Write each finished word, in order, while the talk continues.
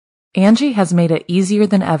Angie has made it easier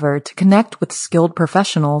than ever to connect with skilled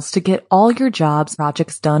professionals to get all your jobs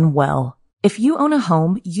projects done well. If you own a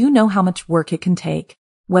home, you know how much work it can take,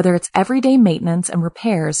 whether it's everyday maintenance and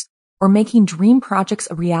repairs or making dream projects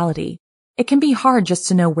a reality. It can be hard just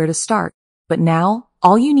to know where to start, but now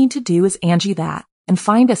all you need to do is Angie that and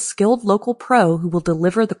find a skilled local pro who will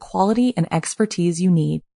deliver the quality and expertise you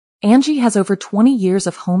need. Angie has over 20 years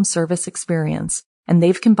of home service experience, and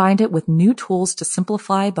they've combined it with new tools to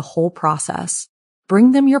simplify the whole process.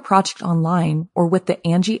 Bring them your project online or with the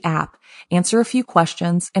Angie app, answer a few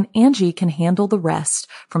questions, and Angie can handle the rest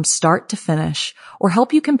from start to finish, or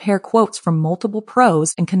help you compare quotes from multiple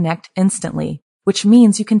pros and connect instantly, which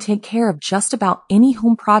means you can take care of just about any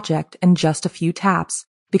home project in just a few taps.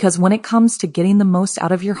 Because when it comes to getting the most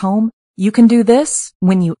out of your home, you can do this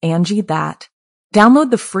when you Angie that.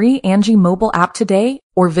 Download the free Angie mobile app today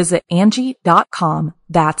or visit Angie.com.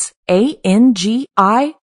 That's ANGI.com.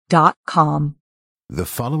 The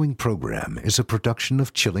following program is a production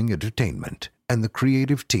of Chilling Entertainment and the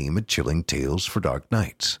creative team at Chilling Tales for Dark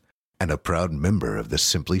Nights, and a proud member of the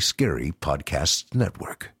Simply Scary Podcasts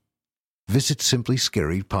Network. Visit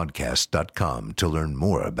simplyscarypodcast.com to learn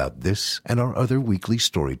more about this and our other weekly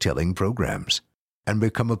storytelling programs. And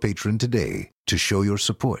become a patron today to show your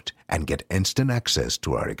support and get instant access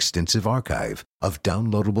to our extensive archive of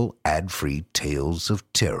downloadable ad-free tales of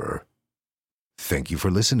terror. Thank you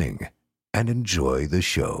for listening and enjoy the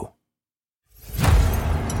show.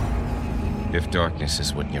 If darkness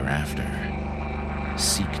is what you're after,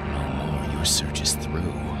 seek no more, your search is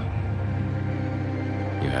through.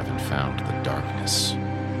 You haven't found the darkness,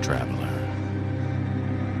 traveler.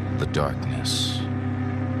 The darkness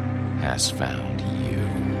has found you.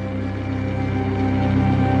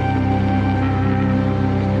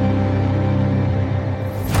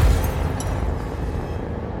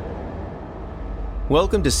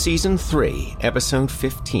 Welcome to Season 3, Episode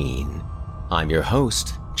 15. I'm your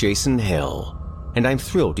host, Jason Hill, and I'm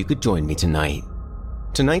thrilled you could join me tonight.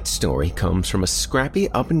 Tonight's story comes from a scrappy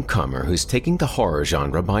up-and-comer who's taking the horror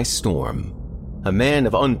genre by storm. A man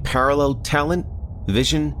of unparalleled talent,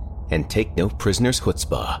 vision, and take-no-prisoners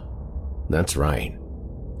chutzpah. That's right.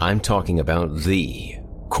 I'm talking about the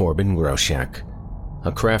Corbin Groshek,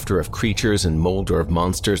 a crafter of creatures and molder of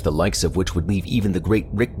monsters the likes of which would leave even the great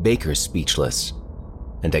Rick Baker speechless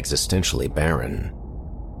and existentially barren.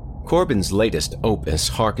 Corbin's latest opus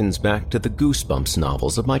harkens back to the Goosebumps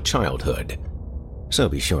novels of my childhood, so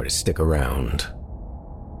be sure to stick around.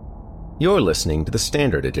 You're listening to the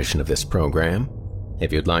standard edition of this program.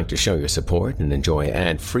 If you'd like to show your support and enjoy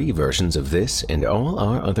ad-free versions of this and all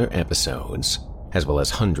our other episodes, as well as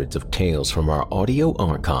hundreds of tales from our audio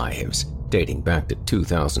archives dating back to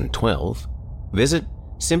 2012, visit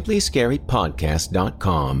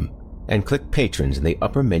simplyscarypodcast.com and click Patrons in the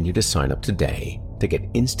upper menu to sign up today to get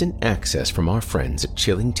instant access from our friends at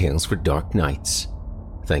Chilling Tales for Dark Nights.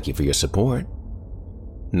 Thank you for your support.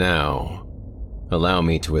 Now, allow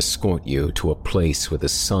me to escort you to a place where the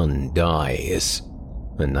sun dies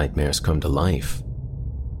and nightmares come to life,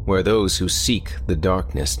 where those who seek the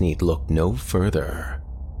darkness need look no further.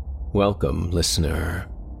 Welcome, listener,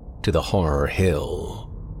 to the Horror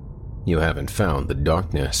Hill. You haven't found the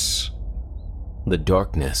darkness. The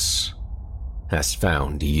darkness has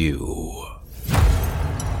found you.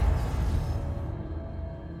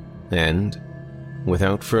 And,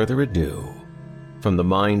 without further ado, from the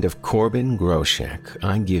mind of Corbin Groshek,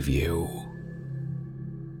 I give you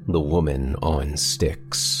The Woman on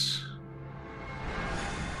Sticks.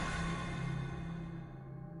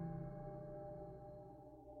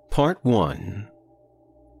 Part 1.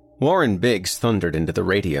 Warren Biggs thundered into the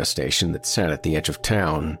radio station that sat at the edge of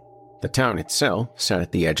town. The town itself sat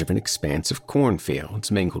at the edge of an expanse of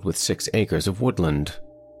cornfields mingled with 6 acres of woodland.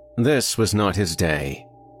 This was not his day.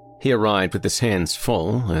 He arrived with his hands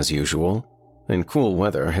full, as usual, and cool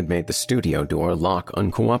weather had made the studio door lock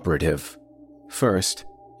uncooperative. First,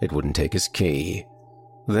 it wouldn't take his key.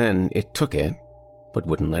 Then it took it, but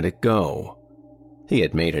wouldn't let it go. He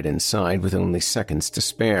had made it inside with only seconds to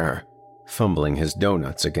spare, fumbling his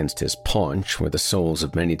donuts against his paunch where the soles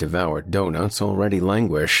of many devoured donuts already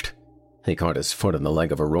languished. He caught his foot on the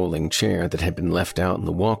leg of a rolling chair that had been left out in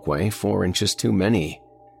the walkway 4 inches too many.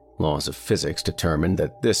 Laws of physics determined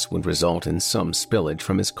that this would result in some spillage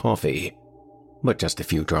from his coffee, but just a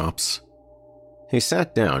few drops. He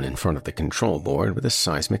sat down in front of the control board with a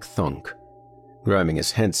seismic thunk. Grabbing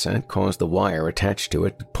his headset caused the wire attached to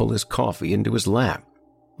it to pull his coffee into his lap,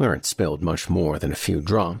 where it spilled much more than a few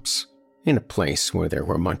drops, in a place where there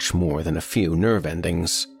were much more than a few nerve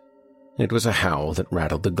endings. It was a howl that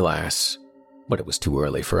rattled the glass, but it was too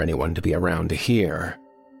early for anyone to be around to hear.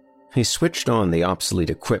 He switched on the obsolete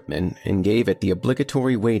equipment and gave it the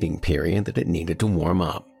obligatory waiting period that it needed to warm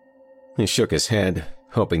up. He shook his head,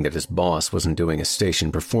 hoping that his boss wasn't doing a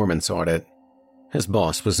station performance audit. His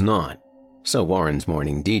boss was not, so Warren's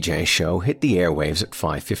morning DJ show hit the airwaves at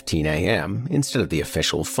 5:15 a.m. instead of the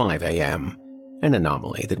official 5 a.m., an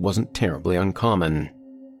anomaly that wasn't terribly uncommon.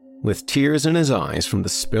 With tears in his eyes from the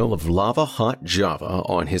spill of lava-hot Java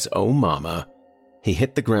on his oh mama, he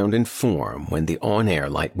hit the ground in form when the on-air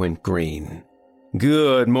light went green.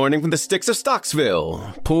 Good morning from the sticks of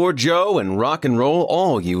Stocksville. Poor Joe and rock and roll,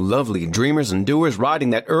 all you lovely dreamers and doers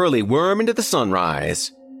riding that early worm into the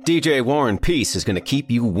sunrise. DJ Warren Peace is going to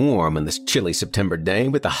keep you warm on this chilly September day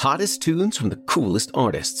with the hottest tunes from the coolest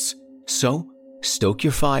artists. So, stoke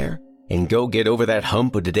your fire and go get over that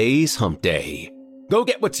hump of today's hump day. Go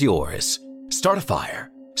get what's yours. Start a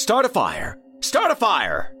fire. Start a fire. Start a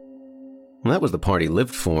fire! That was the part he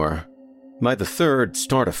lived for. By the third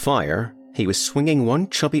start a fire, he was swinging one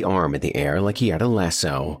chubby arm in the air like he had a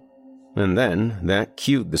lasso. And then that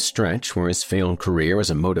cued the stretch where his failed career as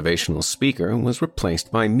a motivational speaker was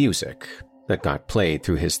replaced by music that got played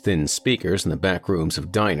through his thin speakers in the back rooms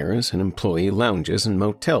of diners and employee lounges and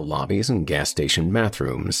motel lobbies and gas station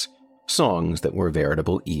bathrooms. Songs that were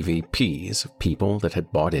veritable EVPs of people that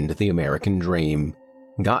had bought into the American dream,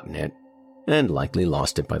 gotten it, and likely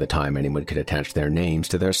lost it by the time anyone could attach their names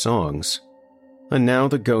to their songs. And now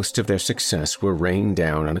the ghosts of their success were rained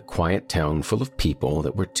down on a quiet town full of people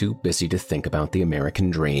that were too busy to think about the American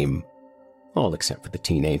dream. All except for the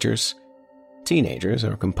teenagers. Teenagers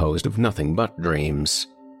are composed of nothing but dreams.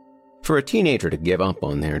 For a teenager to give up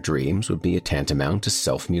on their dreams would be a tantamount to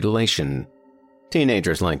self-mutilation.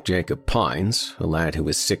 Teenagers like Jacob Pines, a lad who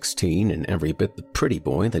was 16 and every bit the pretty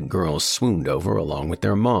boy that girls swooned over along with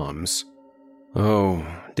their moms. Oh,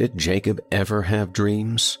 did Jacob ever have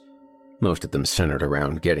dreams? Most of them centered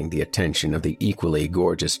around getting the attention of the equally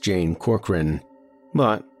gorgeous Jane Corcoran.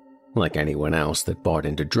 But, like anyone else that bought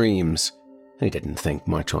into dreams, he didn't think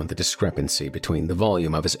much on the discrepancy between the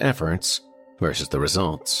volume of his efforts versus the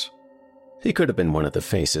results. He could have been one of the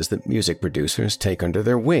faces that music producers take under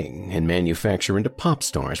their wing and manufacture into pop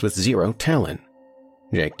stars with zero talent.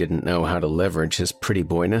 Jake didn't know how to leverage his pretty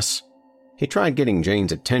boyness. He tried getting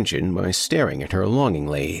Jane's attention by staring at her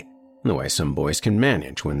longingly, the way some boys can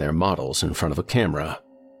manage when they're models in front of a camera.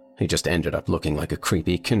 He just ended up looking like a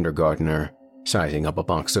creepy kindergartner, sizing up a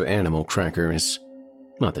box of animal crackers.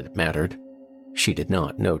 Not that it mattered. She did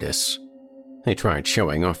not notice. He tried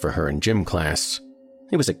showing off for her in gym class.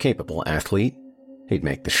 He was a capable athlete. He'd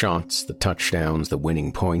make the shots, the touchdowns, the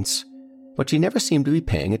winning points, but she never seemed to be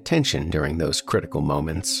paying attention during those critical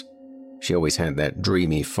moments. She always had that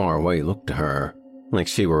dreamy, faraway look to her, like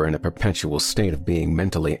she were in a perpetual state of being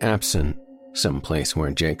mentally absent, someplace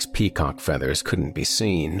where Jake's peacock feathers couldn't be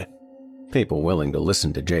seen. People willing to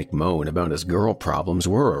listen to Jake moan about his girl problems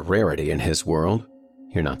were a rarity in his world.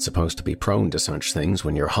 You're not supposed to be prone to such things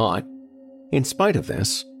when you're hot. In spite of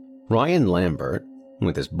this, Ryan Lambert,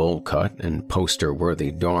 with his bowl cut and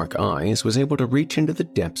poster-worthy dark eyes, was able to reach into the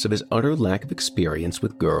depths of his utter lack of experience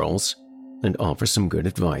with girls and offer some good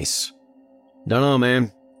advice. Dunno,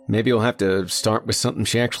 man. Maybe you'll have to start with something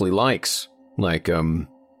she actually likes. Like,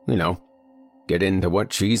 get into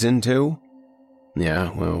what she's into?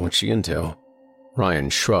 Yeah, well, what's she into? Ryan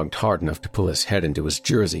shrugged hard enough to pull his head into his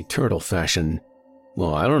Jersey turtle fashion.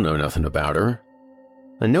 Well, I don't know nothing about her.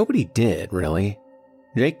 And nobody did, really.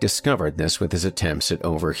 Jake discovered this with his attempts at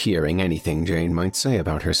overhearing anything Jane might say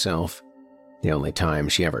about herself. The only time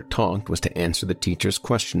she ever talked was to answer the teacher's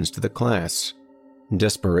questions to the class.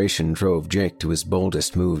 Desperation drove Jake to his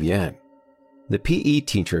boldest move yet. The PE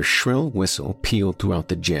teacher's shrill whistle pealed throughout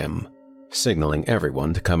the gym, signaling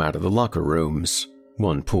everyone to come out of the locker rooms,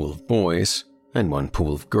 one pool of boys and one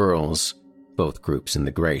pool of girls, both groups in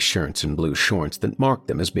the gray shirts and blue shorts that marked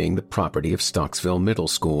them as being the property of Stocksville Middle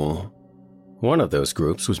School. One of those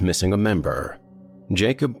groups was missing a member,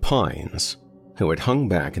 Jacob Pines, who had hung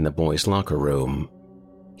back in the boys' locker room.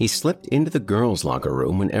 He slipped into the girls' locker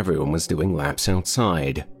room when everyone was doing laps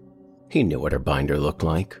outside. He knew what her binder looked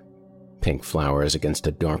like. Pink flowers against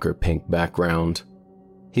a darker pink background.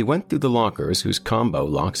 He went through the lockers whose combo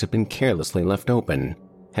locks had been carelessly left open,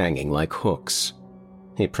 hanging like hooks.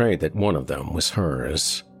 He prayed that one of them was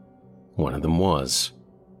hers. One of them was.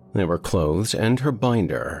 There were clothes and her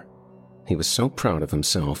binder. He was so proud of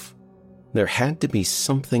himself. There had to be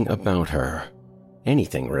something about her.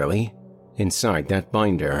 Anything, really. Inside that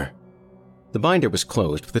binder. The binder was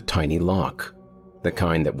closed with a tiny lock, the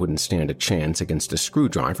kind that wouldn't stand a chance against a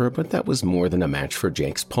screwdriver, but that was more than a match for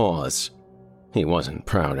Jake's paws. He wasn't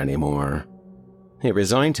proud anymore. He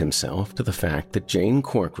resigned himself to the fact that Jane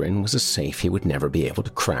Corcoran was a safe he would never be able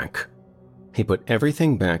to crack. He put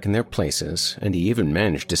everything back in their places, and he even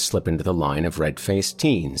managed to slip into the line of red-faced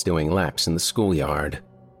teens doing laps in the schoolyard.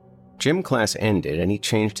 Gym class ended and he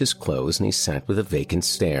changed his clothes and he sat with a vacant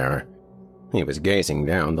stare. He was gazing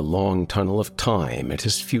down the long tunnel of time at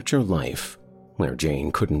his future life, where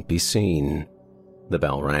Jane couldn't be seen. The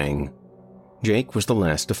bell rang. Jake was the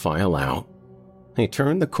last to file out. He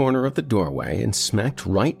turned the corner of the doorway and smacked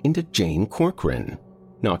right into Jane Corcoran,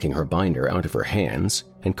 knocking her binder out of her hands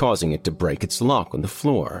and causing it to break its lock on the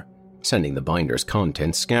floor, sending the binder's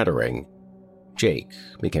contents scattering. Jake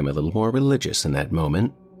became a little more religious in that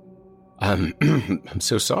moment. I'm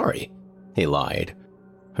so sorry," he lied.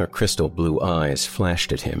 Her crystal blue eyes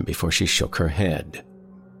flashed at him before she shook her head.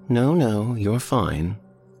 No, you're fine,"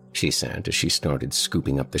 she said as she started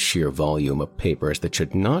scooping up the sheer volume of papers that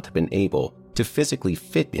should not have been able to physically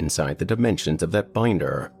fit inside the dimensions of that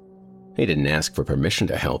binder. He didn't ask for permission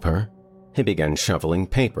to help her. He began shoveling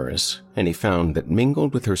papers, and he found that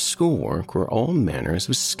mingled with her schoolwork were all manners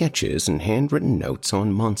of sketches and handwritten notes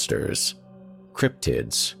on monsters.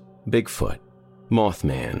 Cryptids, Bigfoot,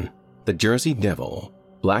 Mothman, the Jersey Devil,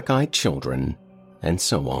 black-eyed children, and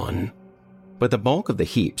so on. But the bulk of the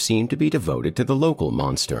heap seemed to be devoted to the local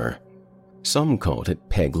monster. Some called it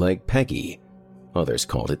Peg-Leg Peggy. Others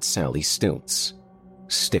called it Sally Stilts.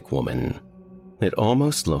 Stickwoman. It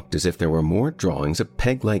almost looked as if there were more drawings of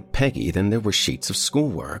Peg-Leg Peggy than there were sheets of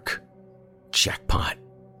schoolwork. "Jackpot,"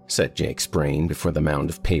 said Jake's brain before the mound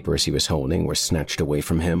of papers he was holding were snatched away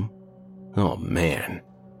from him. Oh man,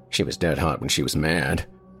 she was dead hot when she was mad.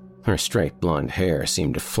 Her straight blonde hair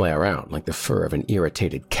seemed to flare out like the fur of an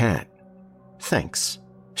irritated cat. "Thanks,"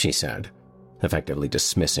 she said, effectively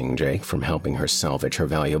dismissing Jake from helping her salvage her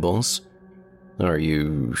valuables. "Are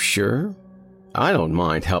you sure? I don't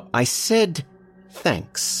mind help. I said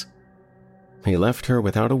thanks." He left her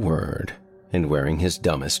without a word and wearing his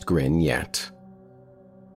dumbest grin yet.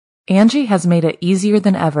 Angie has made it easier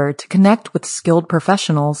than ever to connect with skilled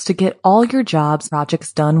professionals to get all your jobs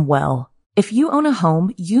projects done well. If you own a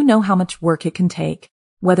home, you know how much work it can take,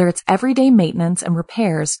 whether it's everyday maintenance and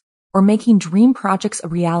repairs or making dream projects a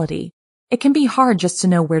reality. It can be hard just to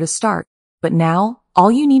know where to start, but now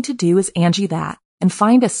all you need to do is Angie that and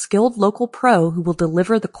find a skilled local pro who will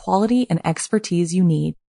deliver the quality and expertise you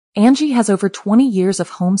need. Angie has over 20 years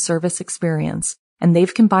of home service experience, and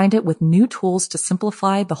they've combined it with new tools to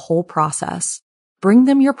simplify the whole process. Bring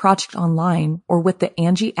them your project online or with the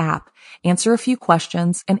Angie app, answer a few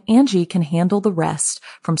questions, and Angie can handle the rest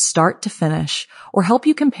from start to finish, or help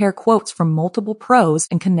you compare quotes from multiple pros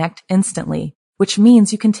and connect instantly, which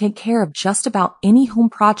means you can take care of just about any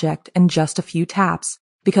home project in just a few taps.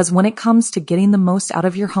 Because when it comes to getting the most out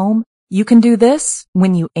of your home, you can do this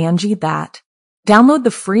when you Angie that. Download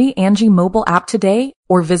the free Angie mobile app today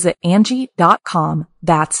or visit Angie.com.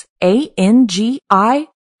 That's ANGI.com.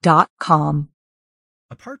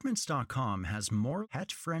 Apartments.com has more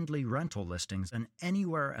pet-friendly rental listings than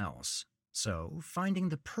anywhere else. So, finding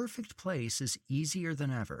the perfect place is easier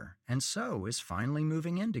than ever, and so is finally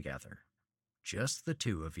moving in together. Just the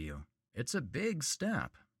two of you. It's a big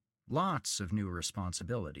step. Lots of new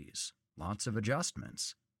responsibilities, lots of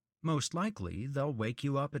adjustments. Most likely, they'll wake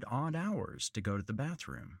you up at odd hours to go to the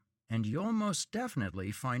bathroom, and you'll most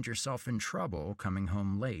definitely find yourself in trouble coming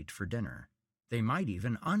home late for dinner. They might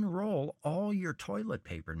even unroll all your toilet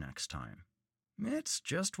paper next time. It's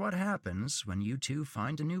just what happens when you two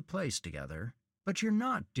find a new place together. But you're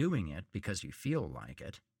not doing it because you feel like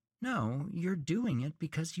it. No, you're doing it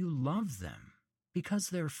because you love them, because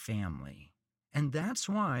they're family. And that's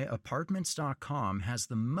why Apartments.com has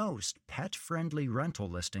the most pet-friendly rental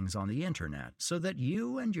listings on the internet, so that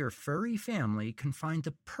you and your furry family can find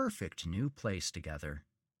the perfect new place together.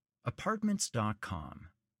 Apartments.com,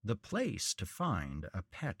 the place to find a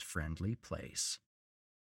pet-friendly place.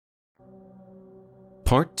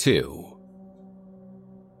 Part 2.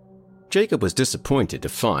 Jacob was disappointed to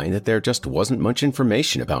find that there just wasn't much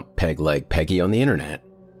information about Peg-Leg Peggy on the internet.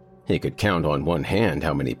 He could count on one hand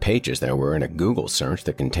how many pages there were in a Google search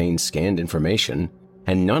that contained scanned information,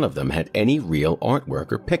 and none of them had any real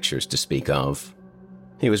artwork or pictures to speak of.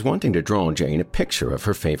 He was wanting to draw Jane a picture of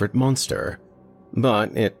her favorite monster,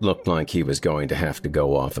 but it looked like he was going to have to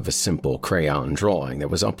go off of a simple crayon drawing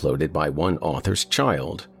that was uploaded by one author's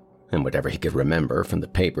child, and whatever he could remember from the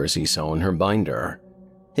papers he saw in her binder.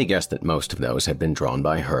 He guessed that most of those had been drawn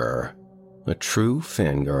by her, a true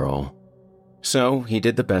fangirl. So he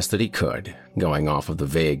did the best that he could, going off of the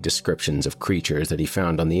vague descriptions of creatures that he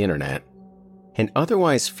found on the internet. An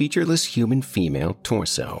otherwise featureless human female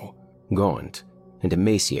torso, gaunt, and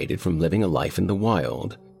emaciated from living a life in the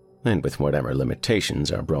wild, and with whatever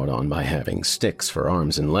limitations are brought on by having sticks for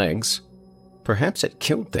arms and legs. Perhaps it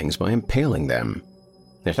killed things by impaling them.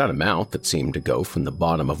 It had a mouth that seemed to go from the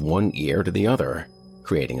bottom of one ear to the other,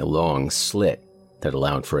 creating a long slit that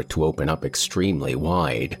allowed for it to open up extremely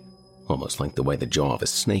wide, almost like the way the jaw of a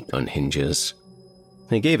snake unhinges.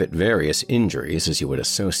 They gave it various injuries as you would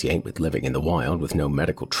associate with living in the wild with no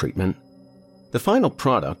medical treatment. The final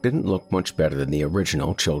product didn't look much better than the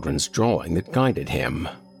original children's drawing that guided him.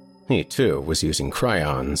 He, too, was using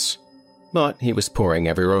crayons, but he was pouring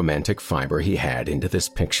every romantic fiber he had into this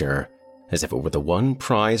picture, as if it were the one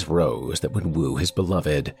prize rose that would woo his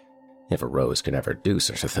beloved, if a rose could ever do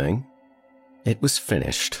such a thing. It was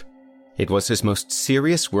finished. It was his most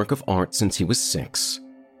serious work of art since he was 6.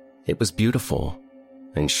 It was beautiful,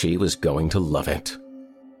 and she was going to love it.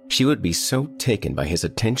 She would be so taken by his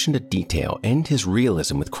attention to detail and his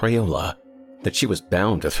realism with Crayola that she was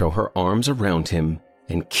bound to throw her arms around him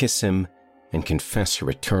and kiss him and confess her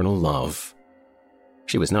eternal love.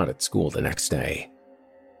 She was not at school the next day,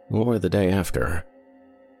 or the day after.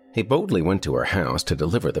 He boldly went to her house to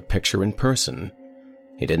deliver the picture in person.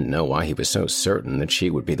 He didn't know why he was so certain that she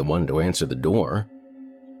would be the one to answer the door.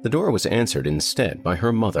 The door was answered instead by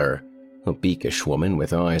her mother, a beakish woman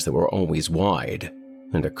with eyes that were always wide,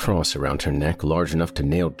 and a cross around her neck large enough to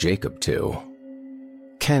nail Jacob to.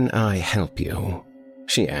 "Can I help you?"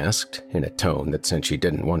 she asked, in a tone that said she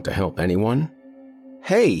didn't want to help anyone.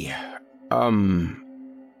 "Hey,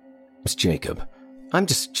 It's Jacob. I'm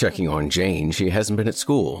just checking on Jane. She hasn't been at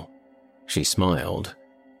school." She smiled.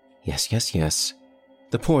 Yes.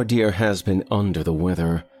 The poor dear has been under the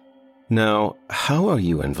weather. Now, how are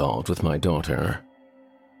you involved with my daughter?"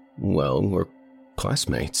 "Well, we're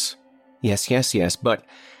classmates." Yes, but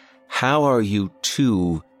how are you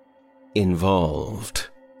two involved?"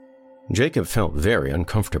 Jacob felt very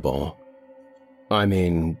uncomfortable. "I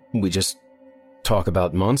mean, we just talk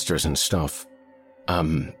about monsters and stuff.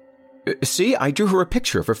 See, I drew her a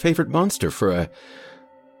picture of her favorite monster for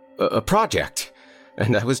a project,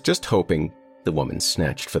 and I was just hoping—" The woman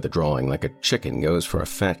snatched for the drawing like a chicken goes for a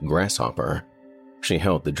fat grasshopper. She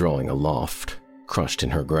held the drawing aloft, crushed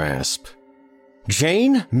in her grasp.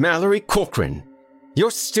 "Jane Mallory Corcoran,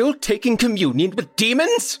 you're still taking communion with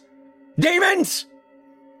demons? Demons!"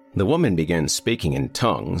 The woman began speaking in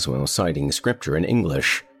tongues while citing scripture in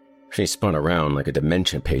English. She spun around like a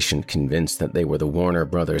dementia patient convinced that they were the Warner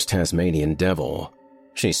Brothers Tasmanian devil.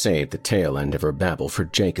 She saved the tail end of her babble for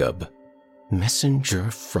Jacob.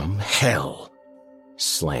 "Messenger from hell."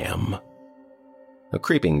 Slam. A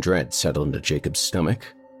creeping dread settled into Jacob's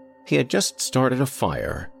stomach. He had just started a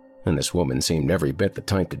fire, and this woman seemed every bit the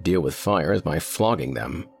type to deal with fires by flogging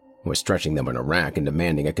them, or stretching them on a rack and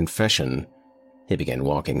demanding a confession. He began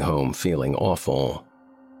walking home feeling awful.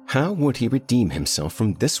 How would he redeem himself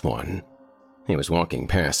from this one? He was walking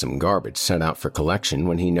past some garbage set out for collection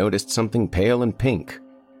when he noticed something pale and pink.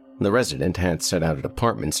 The resident had set out a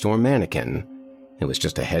department store mannequin. It was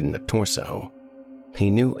just a head and a torso. He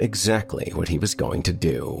knew exactly what he was going to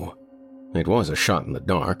do. It was a shot in the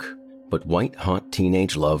dark, but white-hot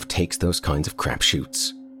teenage love takes those kinds of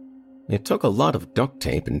crapshoots. It took a lot of duct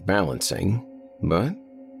tape and balancing, but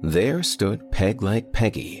there stood Peg-Leg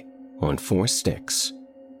Peggy on 4 sticks,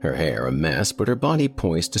 her hair a mess but her body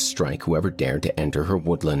poised to strike whoever dared to enter her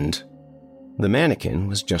woodland. The mannequin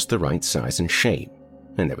was just the right size and shape,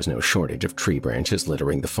 and there was no shortage of tree branches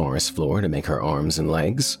littering the forest floor to make her arms and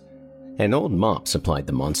legs. An old mop supplied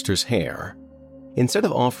the monster's hair. Instead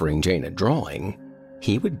of offering Jane a drawing,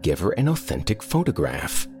 he would give her an authentic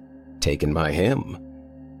photograph, taken by him,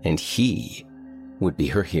 and he would be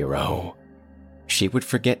her hero. She would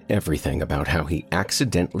forget everything about how he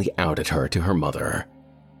accidentally outed her to her mother.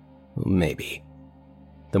 Maybe.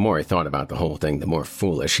 The more he thought about the whole thing, the more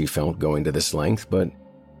foolish he felt going to this length, but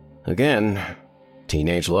again,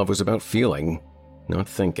 teenage love was about feeling, not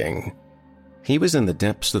thinking. He was in the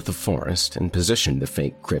depths of the forest and positioned the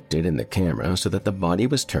fake cryptid in the camera so that the body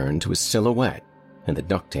was turned to a silhouette and the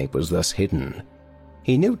duct tape was thus hidden.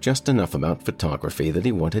 He knew just enough about photography that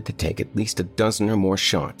he wanted to take at least a dozen or more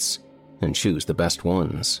shots and choose the best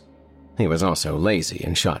ones. He was also lazy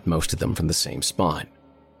and shot most of them from the same spot.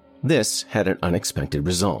 This had an unexpected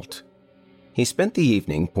result. He spent the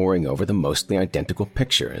evening poring over the mostly identical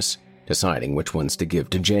pictures, deciding which ones to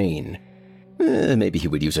give to Jane. Maybe he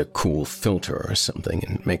would use a cool filter or something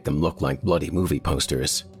and make them look like bloody movie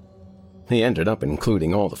posters. He ended up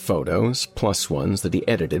including all the photos, plus ones that he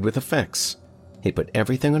edited with effects. He put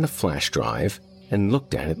everything on a flash drive and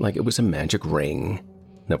looked at it like it was a magic ring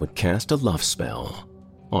that would cast a love spell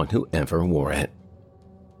on whoever wore it.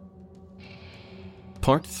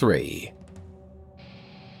 Part 3.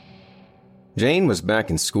 Jane was back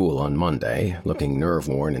in school on Monday, looking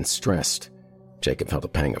nerve-worn and stressed. Jacob felt a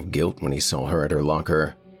pang of guilt when he saw her at her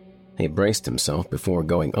locker. He braced himself before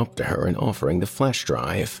going up to her and offering the flash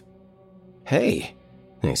drive. "Hey,"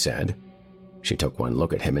 he said. She took one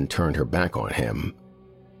look at him and turned her back on him.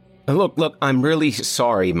 Look, I'm really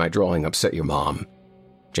sorry my drawing upset your mom."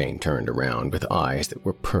 Jane turned around with eyes that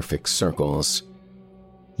were perfect circles.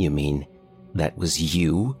 "You mean that was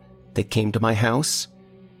you that came to my house?"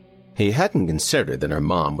 He hadn't considered that her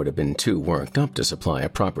mom would have been too worked up to supply a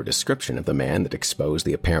proper description of the man that exposed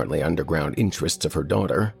the apparently underground interests of her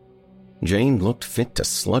daughter. Jane looked fit to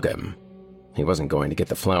slug him. He wasn't going to get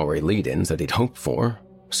the flowery lead-ins that he'd hoped for,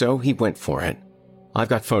 so he went for it. "I've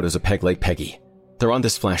got photos of Peg Leg Peggy. They're on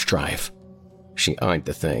this flash drive." She eyed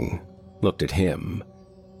the thing, looked at him.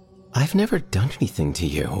 "I've never done anything to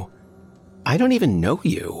you. I don't even know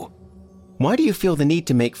you. Why do you feel the need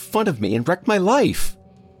to make fun of me and wreck my life?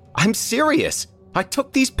 I'm serious. I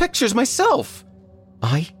took these pictures myself.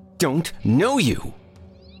 I don't know you."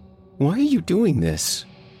 "Why are you doing this?"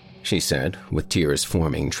 she said, with tears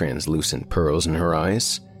forming translucent pearls in her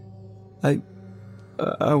eyes. I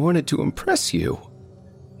wanted to impress you."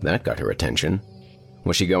 That got her attention.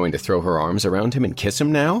 Was she going to throw her arms around him and kiss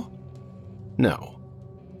him now? No.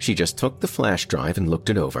 She just took the flash drive and looked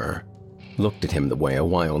it over. Looked at him the way a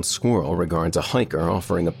wild squirrel regards a hiker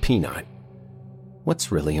offering a peanut.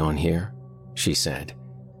 "What's really on here?" she said.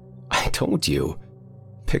 "I told you.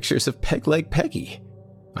 Pictures of Peg Leg Peggy.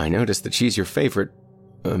 I noticed that she's your favorite,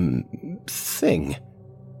 thing.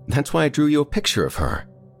 That's why I drew you a picture of her.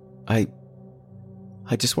 I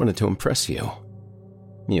just wanted to impress you."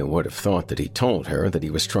 You would have thought that he told her that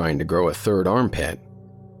he was trying to grow a third armpit.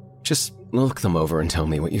 "Just look them over and tell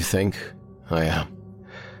me what you think.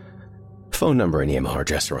 Phone number and email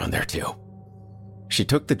address are on there too." She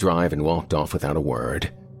took the drive and walked off without a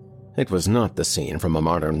word. It was not the scene from a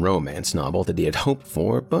modern romance novel that he had hoped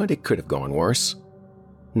for, but it could have gone worse.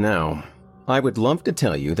 Now, I would love to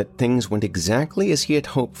tell you that things went exactly as he had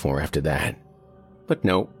hoped for after that. But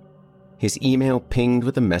no. His email pinged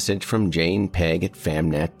with a message from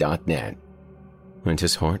janepeg@famnet.net, and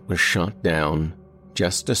his heart was shot down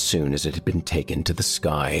just as soon as it had been taken to the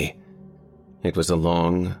sky. It was a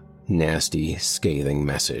long, nasty, scathing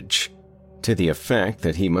message, to the effect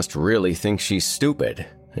that he must really think she's stupid,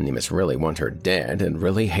 and he must really want her dead and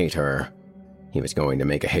really hate her. He was going to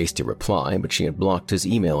make a hasty reply, but she had blocked his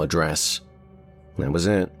email address. That was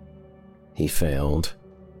it. He failed.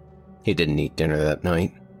 He didn't eat dinner that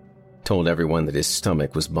night. Told everyone that his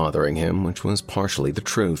stomach was bothering him, which was partially the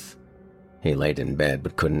truth. He laid in bed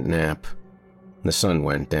but couldn't nap. The sun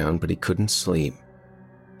went down, but he couldn't sleep.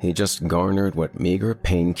 He just garnered what meager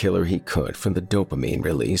painkiller he could from the dopamine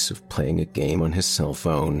release of playing a game on his cell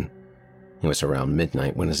phone. It was around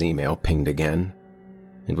midnight when his email pinged again.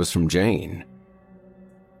 It was from Jane.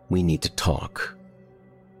 "We need to talk."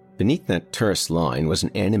 Beneath that terse line was an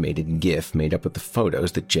animated GIF made up of the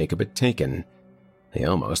photos that Jacob had taken. He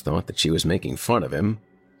almost thought that she was making fun of him,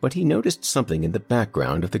 but he noticed something in the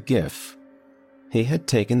background of the GIF. He had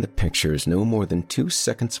taken the pictures no more than 2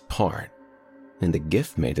 seconds apart, and the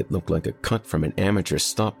GIF made it look like a cut from an amateur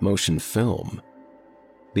stop-motion film.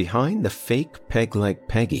 Behind the fake Peg Leg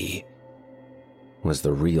Peggy was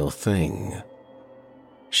the real thing.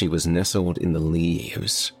 She was nestled in the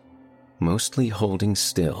leaves, mostly holding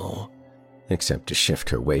still, except to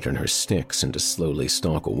shift her weight on her sticks and to slowly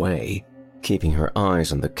stalk away, keeping her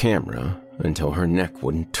eyes on the camera until her neck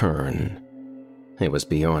wouldn't turn. It was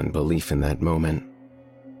beyond belief in that moment.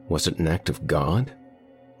 Was it an act of God?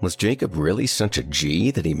 Was Jacob really such a G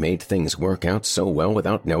that he made things work out so well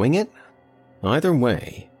without knowing it? Either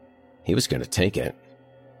way, he was going to take it.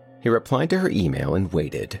 He replied to her email and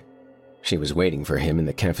waited. She was waiting for him in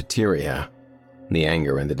the cafeteria. The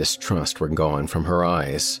anger and the distrust were gone from her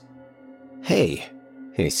eyes. "Hey,"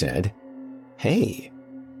 he said. "Hey."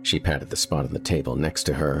 She patted the spot on the table next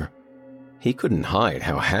to her. He couldn't hide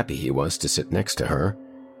how happy he was to sit next to her.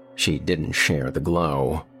 She didn't share the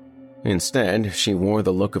glow. Instead, she wore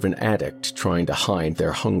the look of an addict trying to hide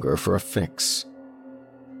their hunger for a fix.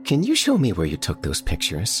 "Can you show me where you took those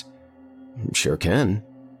pictures?" "Sure can."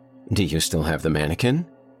 "Do you still have the mannequin?"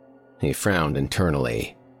 He frowned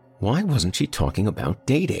internally. Why wasn't she talking about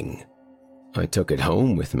dating? "I took it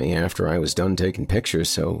home with me after I was done taking pictures,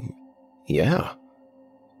 so yeah."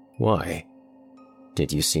 "Why?"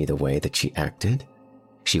 "Did you see the way that she acted?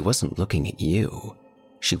 She wasn't looking at you.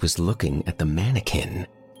 She was looking at the mannequin.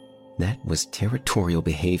 That was territorial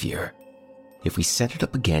behavior. If we set it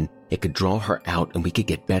up again, it could draw her out and we could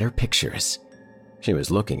get better pictures." She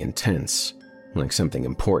was looking intense. like something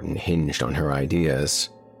important hinged on her ideas.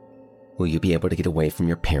 "Will you be able to get away from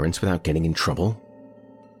your parents without getting in trouble?"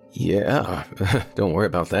 "Yeah, don't worry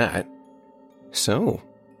about that." So,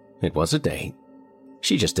 it was a date.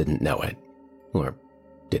 She just didn't know it, or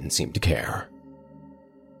didn't seem to care.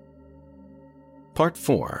 Part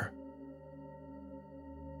 4.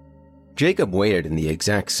 Jacob waited in the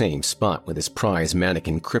exact same spot with his prize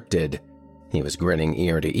mannequin cryptid. He was grinning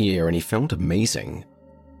ear to ear, and he felt amazing.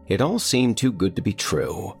 It all seemed too good to be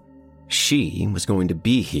true. She was going to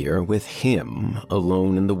be here with him,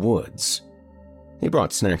 alone in the woods. He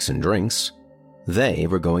brought snacks and drinks. They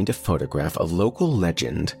were going to photograph a local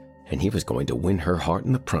legend, and he was going to win her heart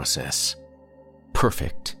in the process.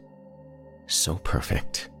 Perfect. So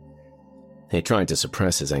perfect. He tried to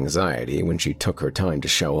suppress his anxiety when she took her time to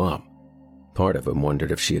show up. Part of him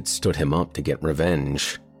wondered if she had stood him up to get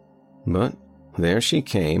revenge. But there she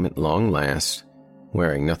came at long last,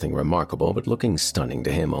 wearing nothing remarkable but looking stunning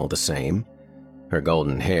to him all the same. Her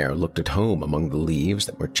golden hair looked at home among the leaves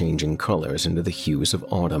that were changing colors into the hues of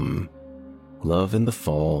autumn. Love in the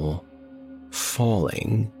fall.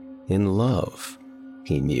 Falling in love,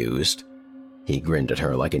 he mused. He grinned at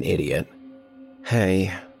her like an idiot.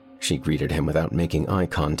 "Hey," she greeted him without making eye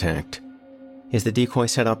contact. "Is the decoy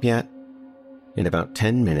set up yet?" In about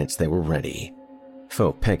 10 minutes they were ready.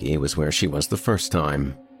 Faux Peggy was where she was the first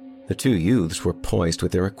time. The two youths were poised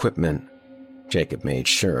with their equipment. Jacob made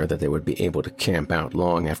sure that they would be able to camp out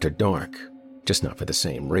long after dark, just not for the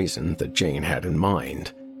same reason that Jane had in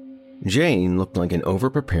mind. Jane looked like an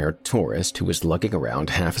overprepared tourist who was lugging around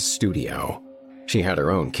half a studio. She had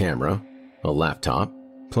her own camera, a laptop,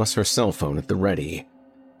 plus her cell phone at the ready.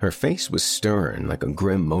 Her face was stern like a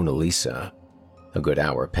grim Mona Lisa. A good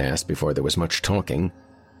hour passed before there was much talking.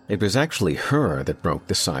 It was actually her that broke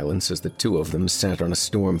the silence as the two of them sat on a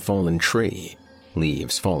storm-fallen tree,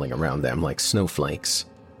 leaves falling around them like snowflakes.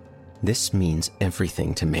 "This means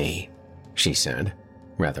everything to me," she said,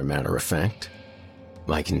 rather matter-of-fact.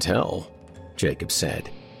 "I can tell," Jacob said.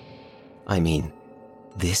 "I mean,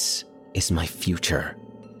 this is my future.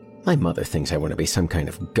 My mother thinks I want to be some kind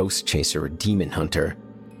of ghost chaser or demon hunter.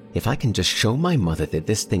 If I can just show my mother that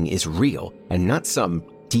this thing is real and not some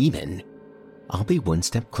demon, I'll be one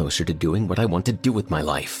step closer to doing what I want to do with my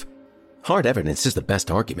life. Hard evidence is the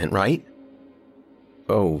best argument, right?"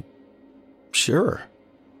 "Oh, sure,"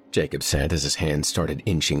 Jacob said as his hand started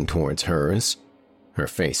inching towards hers. Her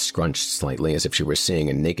face scrunched slightly as if she were seeing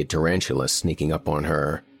a naked tarantula sneaking up on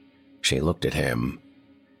her. She looked at him.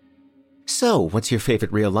 "So, what's your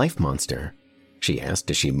favorite real-life monster?" she asked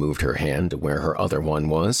as she moved her hand to where her other one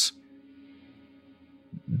was.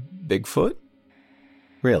 "Bigfoot?"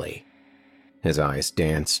 "Really?" His eyes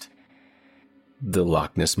danced. "The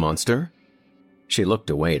Loch Ness Monster?" She looked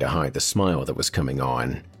away to hide the smile that was coming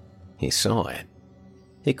on. He saw it.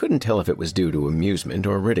 He couldn't tell if it was due to amusement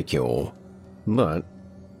or ridicule, but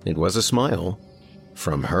it was a smile.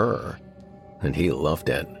 From her. And he loved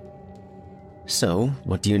it. "So,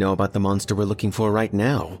 what do you know about the monster we're looking for right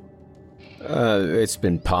now?" It's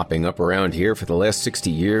been popping up around here for the last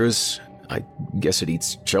 60 years. I guess it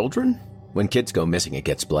eats children? When kids go missing, it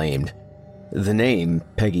gets blamed. The name,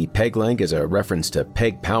 Peggy Pegleg, is a reference to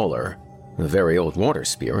Peg Powler, a very old water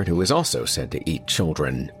spirit who is also said to eat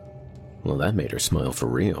children." Well, that made her smile for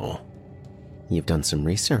real. "You've done some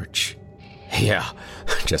research." "Yeah,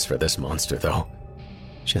 just for this monster, though."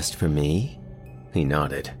 "Just for me?" He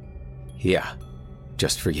nodded. "Yeah,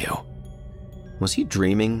 just for you." Was he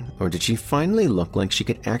dreaming, or did she finally look like she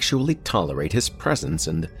could actually tolerate his presence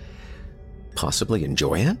and possibly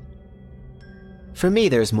enjoy it? "For me,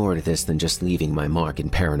 there's more to this than just leaving my mark in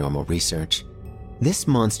paranormal research. This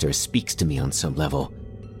monster speaks to me on some level.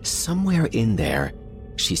 Somewhere in there,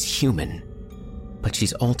 she's human, but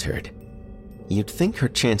she's altered. You'd think her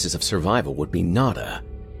chances of survival would be nada,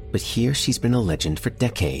 but here she's been a legend for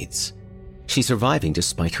decades. She's surviving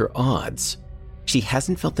despite her odds. She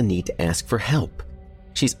hasn't felt the need to ask for help.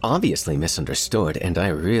 She's obviously misunderstood, and I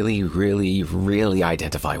really, really, really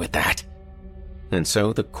identify with that." And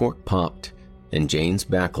so the cork popped, and Jane's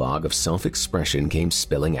backlog of self-expression came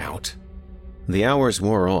spilling out. The hours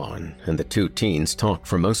wore on, and the two teens talked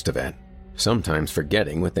for most of it, sometimes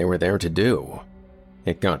forgetting what they were there to do.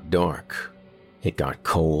 It got dark. It got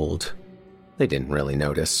cold. They didn't really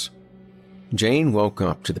notice. Jane woke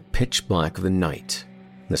up to the pitch black of the night,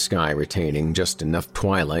 the sky retaining just enough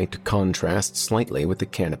twilight to contrast slightly with the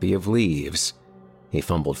canopy of leaves. He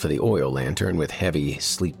fumbled for the oil lantern with heavy,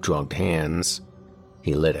 sleep-drugged hands.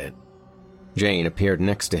 He lit it. Jane appeared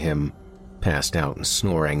next to him, passed out and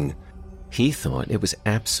snoring. He thought it was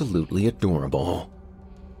absolutely adorable.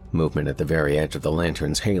 Movement at the very edge of the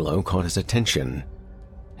lantern's halo caught his attention.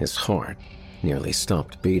 His heart nearly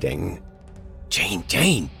stopped beating. "Jane,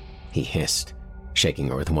 Jane!" he hissed, shaking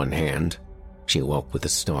her with one hand. She awoke with a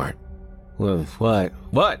start.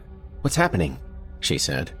 What? What's happening?" she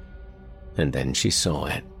said. And then she saw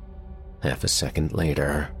it. Half a second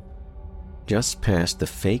later. Just past the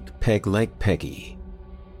fake peg-leg Peggy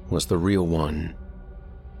was the real one.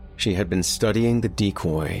 She had been studying the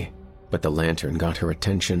decoy, but the lantern got her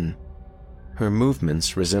attention. Her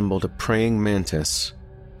movements resembled a praying mantis,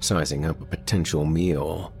 sizing up a potential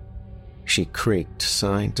meal. She creaked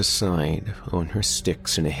side to side on her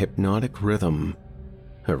sticks in a hypnotic rhythm.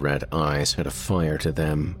 Her red eyes had a fire to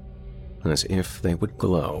them, as if they would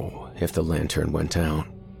glow if the lantern went out.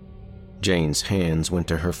 Jane's hands went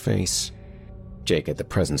to her face. Jake had the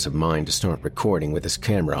presence of mind to start recording with his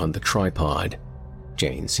camera on the tripod.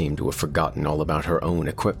 Jane seemed to have forgotten all about her own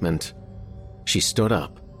equipment. She stood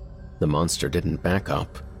up. The monster didn't back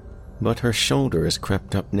up, but her shoulders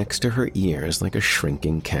crept up next to her ears like a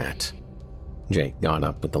shrinking cat. Jake got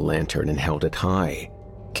up with the lantern and held it high,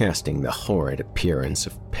 casting the horrid appearance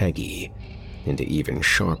of Peggy into even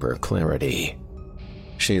sharper clarity.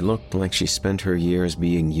 She looked like she spent her years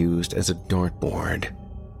being used as a dartboard,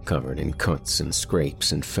 covered in cuts and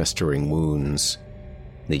scrapes and festering wounds.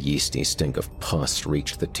 The yeasty stink of pus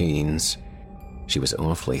reached the teens. She was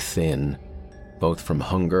awfully thin, both from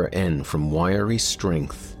hunger and from wiry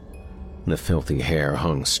strength. The filthy hair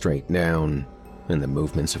hung straight down, and the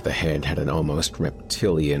movements of the head had an almost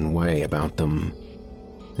reptilian way about them.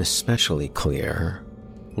 Especially clear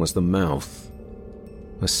was the mouth,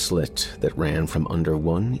 a slit that ran from under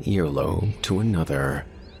one earlobe to another.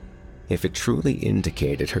 If it truly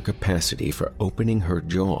indicated her capacity for opening her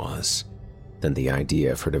jaws, then the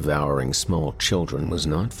idea of her devouring small children was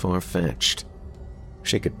not far-fetched.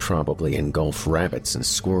 She could probably engulf rabbits and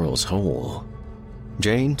squirrels whole.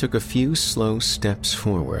 Jane took a few slow steps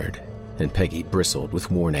forward, and Peggy bristled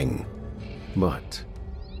with warning. But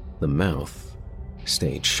the mouth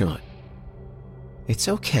stayed shut. "It's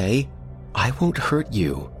okay. I won't hurt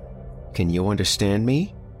you. Can you understand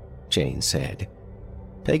me?" Jane said.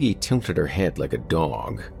 Peggy tilted her head like a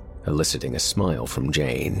dog, eliciting a smile from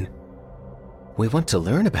Jane. "We want to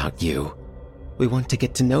learn about you. We want to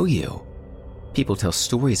get to know you. People tell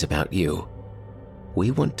stories about you.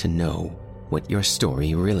 We want to know what your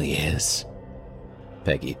story really is."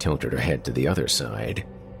 Peggy tilted her head to the other side.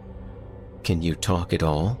 "Can you talk at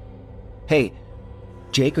all?" "Hey,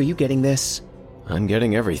 Jake, are you getting this?" "I'm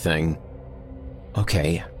getting everything."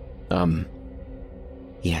 "Okay,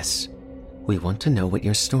 yes, we want to know what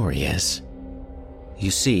your story is.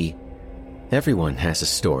 You see, everyone has a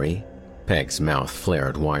story." Peg's mouth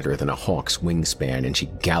flared wider than a hawk's wingspan, and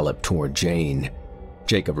she galloped toward Jane.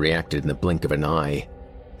 Jacob reacted in the blink of an eye.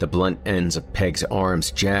 The blunt ends of Peg's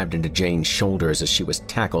arms jabbed into Jane's shoulders as she was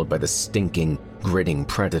tackled by the stinking, gritting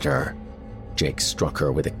predator. Jake struck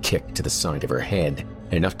her with a kick to the side of her head,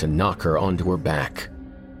 enough to knock her onto her back.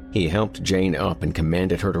 He helped Jane up and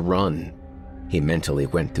commanded her to run. He mentally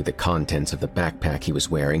went through the contents of the backpack he was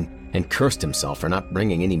wearing and cursed himself for not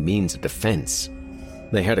bringing any means of defense.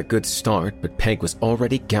 They had a good start, but Peg was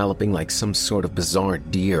already galloping like some sort of bizarre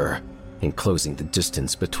deer, enclosing the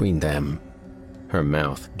distance between them. Her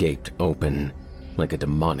mouth gaped open, like a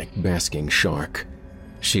demonic basking shark.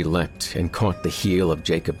 She leapt and caught the heel of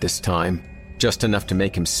Jacob this time, just enough to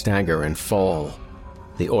make him stagger and fall.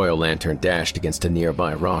 The oil lantern dashed against a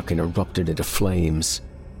nearby rock and erupted into flames.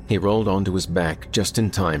 He rolled onto his back just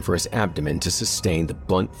in time for his abdomen to sustain the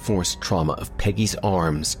blunt force trauma of Peggy's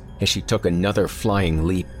arms as she took another flying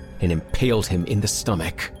leap and impaled him in the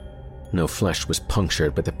stomach. No flesh was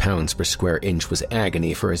punctured, but the pounds per square inch was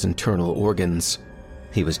agony for his internal organs.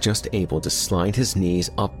 He was just able to slide his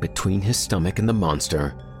knees up between his stomach and the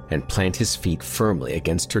monster and plant his feet firmly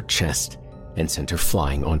against her chest and sent her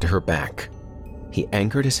flying onto her back. He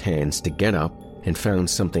anchored his hands to get up and found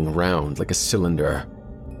something round like a cylinder.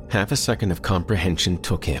 Half a second of comprehension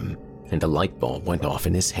took him, and a light bulb went off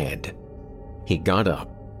in his head. He got up,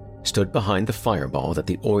 stood behind the fireball that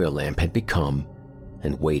the oil lamp had become,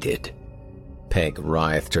 and waited. Peg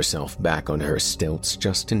writhed herself back onto her stilts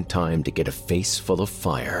just in time to get a face full of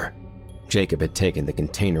fire. Jacob had taken the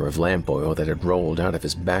container of lamp oil that had rolled out of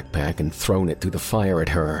his backpack and thrown it through the fire at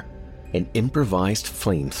her, an improvised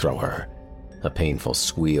flamethrower. A painful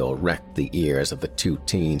squeal wrecked the ears of the two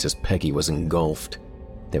teens as Peggy was engulfed.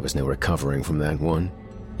 There was no recovering from that one.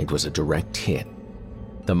 It was a direct hit.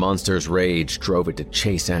 The monster's rage drove it to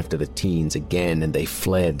chase after the teens again, and they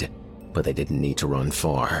fled, but they didn't need to run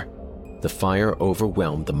far. The fire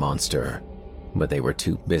overwhelmed the monster. but they were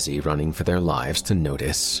too busy running for their lives to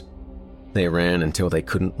notice. They ran until they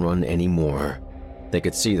couldn't run anymore. They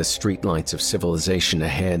could see the streetlights of civilization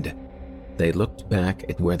ahead. They looked back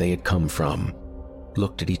at where they had come from,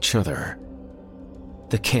 looked at each other.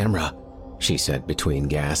 "The camera," she said between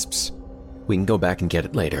gasps. "We can go back and get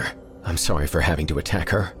it later. I'm sorry for having to attack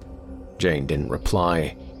her." Jane didn't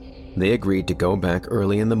reply. They agreed to go back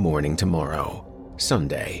early in the morning tomorrow,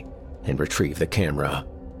 Sunday, and retrieve the camera.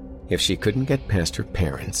 If she couldn't get past her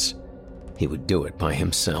parents, he would do it by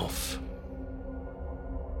himself.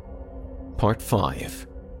 Part 5.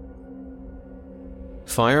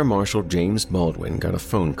 Fire Marshal James Baldwin got a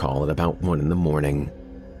phone call at about 1 in the morning.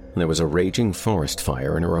 There was a raging forest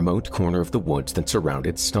fire in a remote corner of the woods that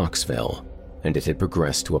surrounded Stocksville, and it had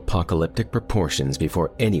progressed to apocalyptic proportions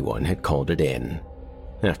before anyone had called it in.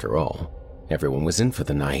 After all, everyone was in for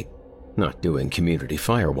the night, not doing community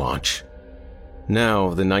fire watch. Now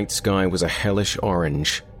the night sky was a hellish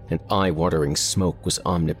orange, and eye-watering smoke was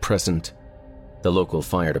omnipresent. The local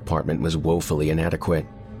fire department was woefully inadequate,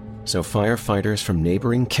 so firefighters from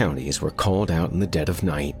neighboring counties were called out in the dead of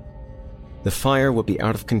night. The fire would be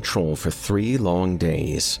out of control for 3 long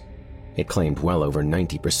days. It claimed well over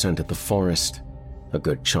 90% of the forest, a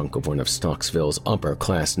good chunk of one of Stocksville's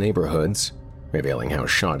upper-class neighborhoods, revealing how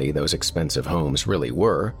shoddy those expensive homes really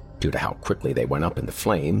were due to how quickly they went up in the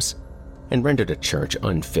flames, and rendered a church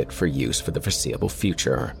unfit for use for the foreseeable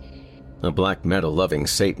future. A black metal-loving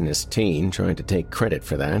Satanist teen tried to take credit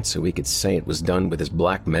for that so he could say it was done with his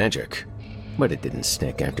black magic, but it didn't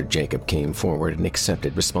stick after Jacob came forward and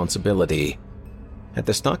accepted responsibility. At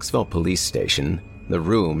the Stocksville police station, the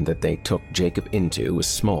room that they took Jacob into was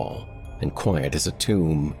small and quiet as a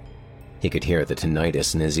tomb. He could hear the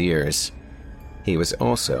tinnitus in his ears. He was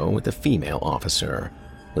also with a female officer,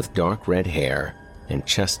 with dark red hair and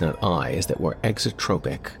chestnut eyes that were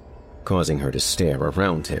exotropic, causing her to stare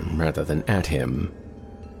around him rather than at him.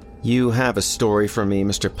 "You have a story for me,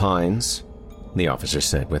 Mr. Pines," the officer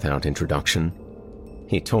said without introduction.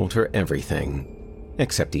 He told her everything,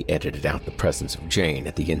 except he edited out the presence of Jane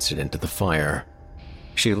at the incident of the fire.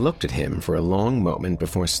 She looked at him for a long moment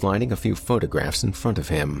before sliding a few photographs in front of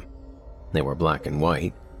him. They were black and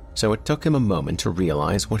white, so it took him a moment to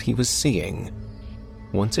realize what he was seeing.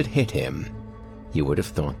 Once it hit him, you would have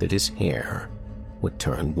thought that his hair would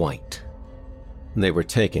turn white. They were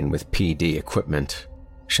taken with PD equipment,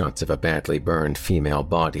 shots of a badly burned female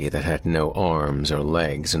body that had no arms or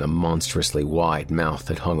legs and a monstrously wide mouth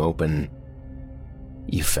that hung open.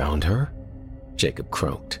 "You found her?" Jacob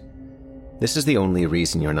croaked. "This is the only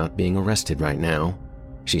reason you're not being arrested right now,"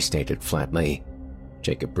 she stated flatly.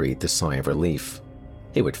 Jacob breathed a sigh of relief.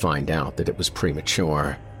 He would find out that it was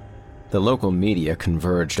premature. The local media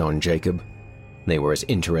converged on Jacob. They were as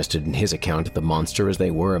interested in his account of the monster as they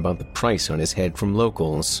were about the price on his head from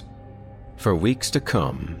locals. For weeks to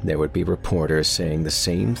come, there would be reporters saying the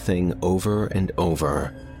same thing over and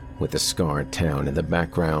over, with the scarred town in the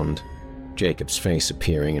background, Jacob's face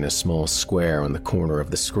appearing in a small square on the corner of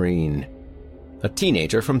the screen. A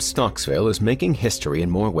teenager from Stocksville is making history in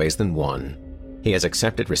more ways than one. He has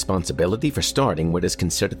accepted responsibility for starting what is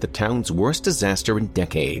considered the town's worst disaster in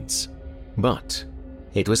decades. But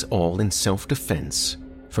it was all in self-defense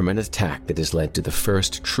from an attack that has led to the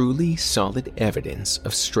first truly solid evidence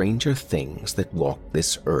of stranger things that walk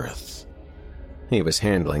this earth. He was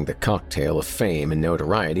handling the cocktail of fame and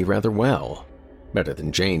notoriety rather well, better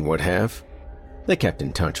than Jane would have. They kept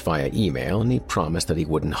in touch via email, and he promised that he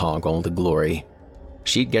wouldn't hog all the glory.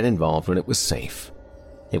 She'd get involved when it was safe.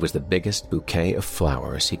 It was the biggest bouquet of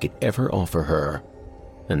flowers he could ever offer her,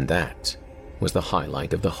 and that was the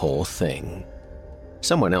highlight of the whole thing.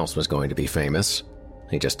 Someone else was going to be famous.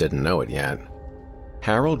 He just didn't know it yet.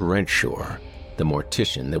 Harold Redshaw, the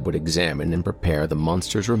mortician that would examine and prepare the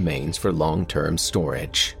monster's remains for long-term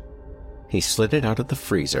storage. He slid it out of the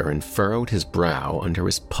freezer and furrowed his brow under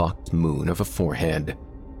his pocked moon of a forehead.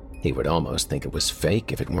 He would almost think it was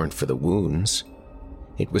fake if it weren't for the wounds.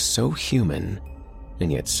 It was so human,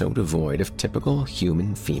 and yet so devoid of typical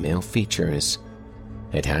human female features.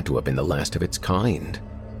 It had to have been the last of its kind.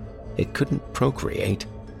 It couldn't procreate,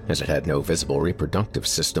 as it had no visible reproductive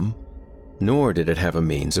system, nor did it have a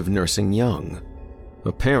means of nursing young.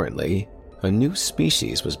 Apparently, a new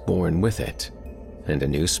species was born with it, and a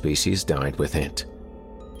new species died with it.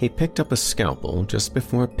 He picked up a scalpel just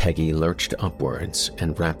before Peggy lurched upwards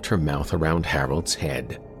and wrapped her mouth around Harold's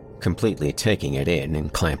head, completely taking it in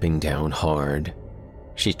and clamping down hard.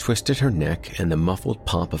 She twisted her neck, and the muffled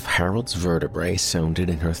pop of Harold's vertebrae sounded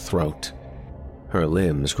in her throat. Her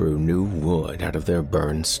limbs grew new wood out of their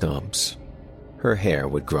burned stubs. Her hair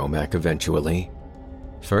would grow back eventually.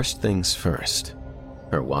 First things first,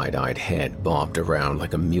 her wide-eyed head bobbed around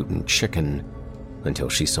like a mutant chicken until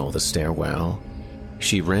she saw the stairwell.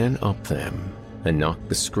 She ran up them and knocked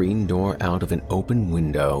the screen door out of an open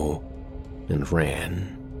window and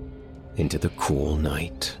ran into the cool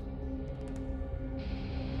night.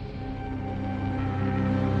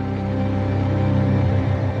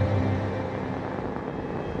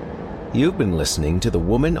 You've been listening to The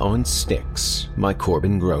Woman on Sticks by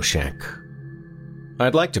Corbin Groshek.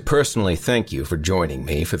 I'd like to personally thank you for joining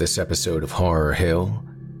me for this episode of Horror Hill.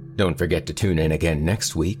 Don't forget to tune in again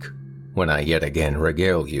next week, when I yet again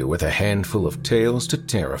regale you with a handful of tales to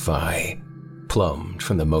terrify, plumbed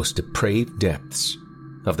from the most depraved depths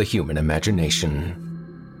of the human imagination.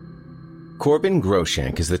 Corbin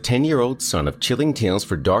Groshek is the 10-year-old son of Chilling Tales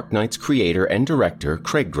for Dark Nights creator and director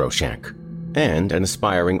Craig Groshek, and an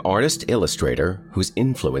aspiring artist-illustrator whose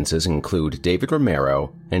influences include David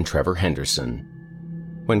Romero and Trevor Henderson.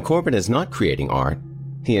 When Corbin is not creating art,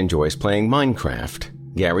 he enjoys playing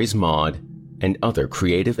Minecraft, Gary's Mod, and other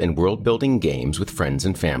creative and world-building games with friends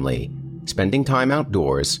and family, spending time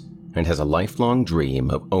outdoors, and has a lifelong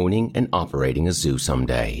dream of owning and operating a zoo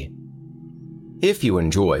someday. If you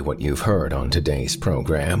enjoy what you've heard on today's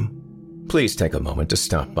program, please take a moment to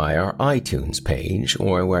stop by our iTunes page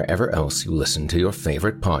or wherever else you listen to your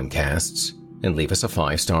favorite podcasts and leave us a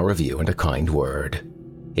 5-star review and a kind word.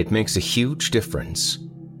 It makes a huge difference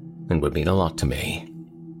and would mean a lot to me.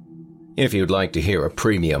 If you'd like to hear a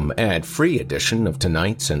premium ad-free edition of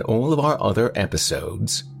tonight's and all of our other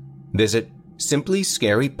episodes, visit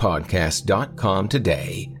simplyscarypodcast.com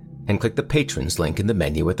today and click the patrons link in the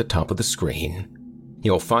menu at the top of the screen.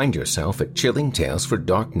 You'll find yourself at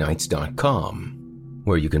chillingtalesfordarknights.com,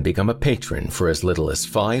 where you can become a patron for as little as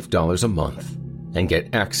 $5 a month and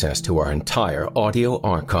get access to our entire audio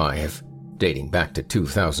archive dating back to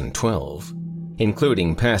 2012,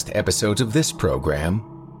 including past episodes of this program,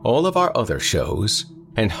 all of our other shows,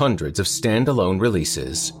 and hundreds of standalone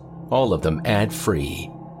releases, all of them ad-free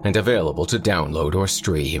and available to download or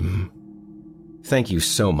stream. Thank you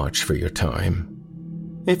so much for your time.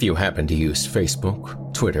 If you happen to use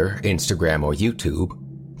Facebook, Twitter, Instagram, or YouTube,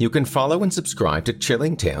 you can follow and subscribe to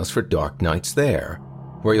Chilling Tales for Dark Nights there,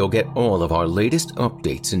 where you'll get all of our latest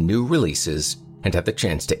updates and new releases and have the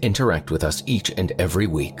chance to interact with us each and every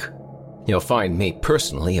week. You'll find me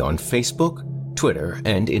personally on Facebook, Twitter,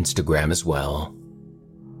 and Instagram as well.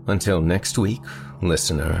 Until next week,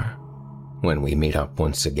 listener, when we meet up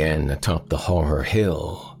once again atop the Horror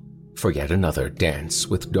Hill for yet another dance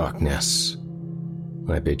with darkness,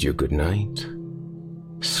 I bid you good night.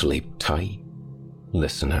 Sleep tight,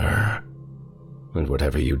 listener. And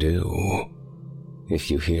whatever you do, if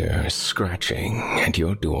you hear scratching at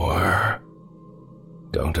your door,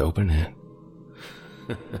 don't open it.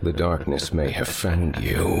 The darkness may have found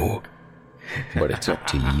you, but it's up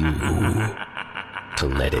to you to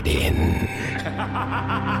let it in.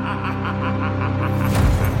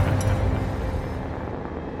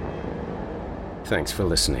 Thanks for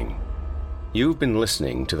listening. You've been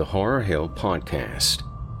listening to the Horror Hill Podcast,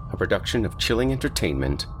 a production of Chilling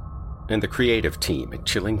Entertainment and the creative team at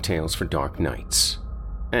Chilling Tales for Dark Nights,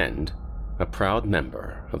 and a proud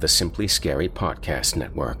member of the Simply Scary Podcast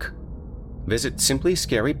Network. Visit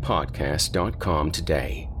simplyscarypodcast.com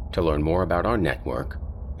today to learn more about our network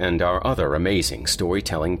and our other amazing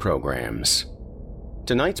storytelling programs.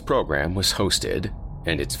 Tonight's program was hosted,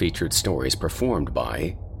 and its featured stories performed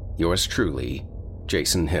by yours truly,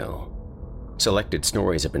 Jason Hill. Selected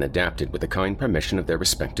stories have been adapted with the kind permission of their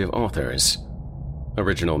respective authors.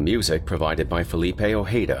 Original music provided by Felipe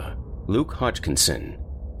Ojeda, Luke Hodgkinson,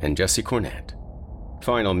 and Jesse Cornett.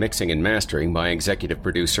 Final mixing and mastering by executive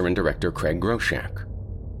producer and director Craig Groshek.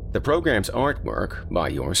 The program's artwork by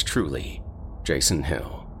yours truly, Jason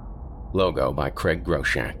Hill. Logo by Craig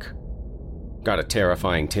Groshek. Got a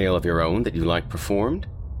terrifying tale of your own that you like performed?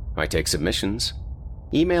 I take submissions.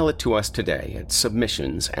 Email it to us today at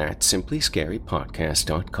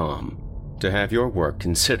submissions@simplyscarypodcast.com to have your work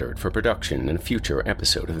considered for production in a future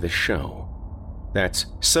episode of this show. That's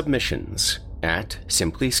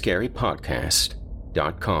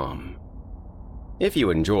submissions@simplyscarypodcast.com. If you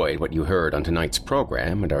enjoyed what you heard on tonight's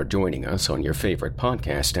program and are joining us on your favorite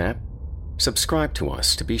podcast app, subscribe to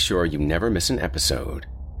us to be sure you never miss an episode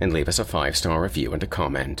and leave us a 5-star review and a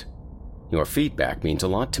comment. Your feedback means a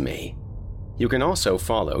lot to me. You can also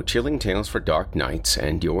follow Chilling Tales for Dark Nights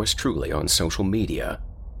and yours truly on social media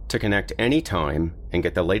to connect anytime and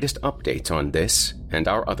get the latest updates on this and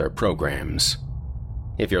our other programs.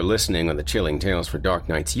 If you're listening on the Chilling Tales for Dark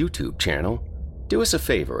Nights YouTube channel, do us a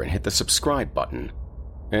favor and hit the subscribe button.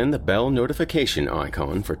 and the bell notification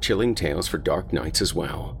icon for Chilling Tales for Dark Nights as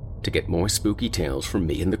well, to get more spooky tales from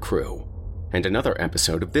me and the crew, and another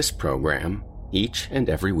episode of this program each and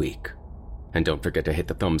every week. And don't forget to hit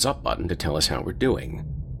the thumbs up button to tell us how we're doing,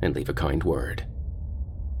 and leave a kind word.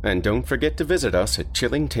 And don't forget to visit us at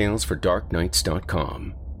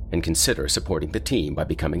chillingtalesfordarknights.com and consider supporting the team by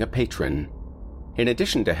becoming a patron. In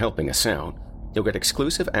addition to helping us out, you'll get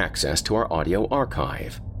exclusive access to our audio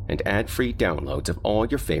archive and ad-free downloads of all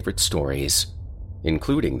your favorite stories,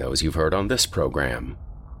 including those you've heard on this program.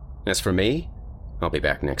 As for me, I'll be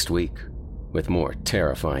back next week with more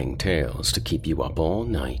terrifying tales to keep you up all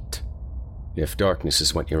night. If darkness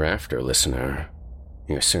is what you're after, listener,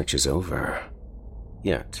 your search is over.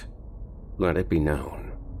 Yet, let it be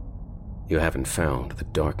known, you haven't found the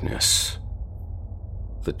darkness.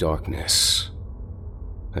 The darkness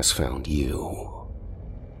has found you.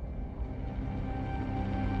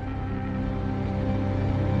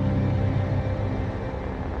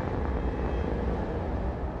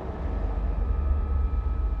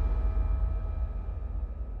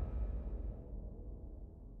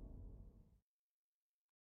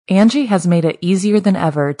 Angie has made it easier than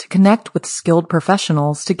ever to connect with skilled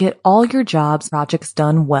professionals to get all your jobs projects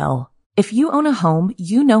done well. If you own a home,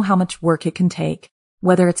 you know how much work it can take,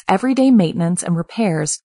 whether it's everyday maintenance and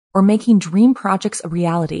repairs or making dream projects a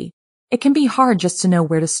reality. It can be hard just to know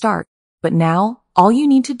where to start, but now all you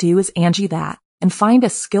need to do is Angie that and find a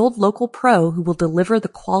skilled local pro who will deliver the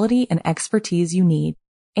quality and expertise you need.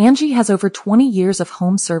 Angie has over 20 years of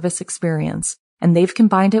home service experience, and they've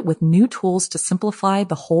combined it with new tools to simplify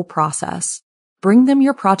the whole process. Bring them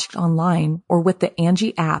your project online or with the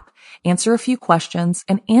Angie app, answer a few questions,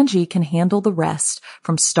 and Angie can handle the rest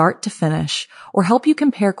from start to finish, or help you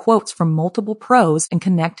compare quotes from multiple pros and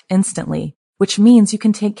connect instantly, which means you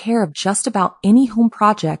can take care of just about any home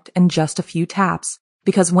project in just a few taps.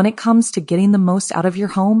 Because when it comes to getting the most out of your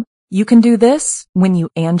home, you can do this when you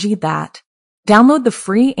Angie that. Download the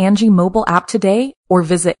free Angie mobile app today or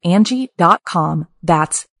visit Angie.com.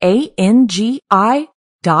 That's ANGI.com.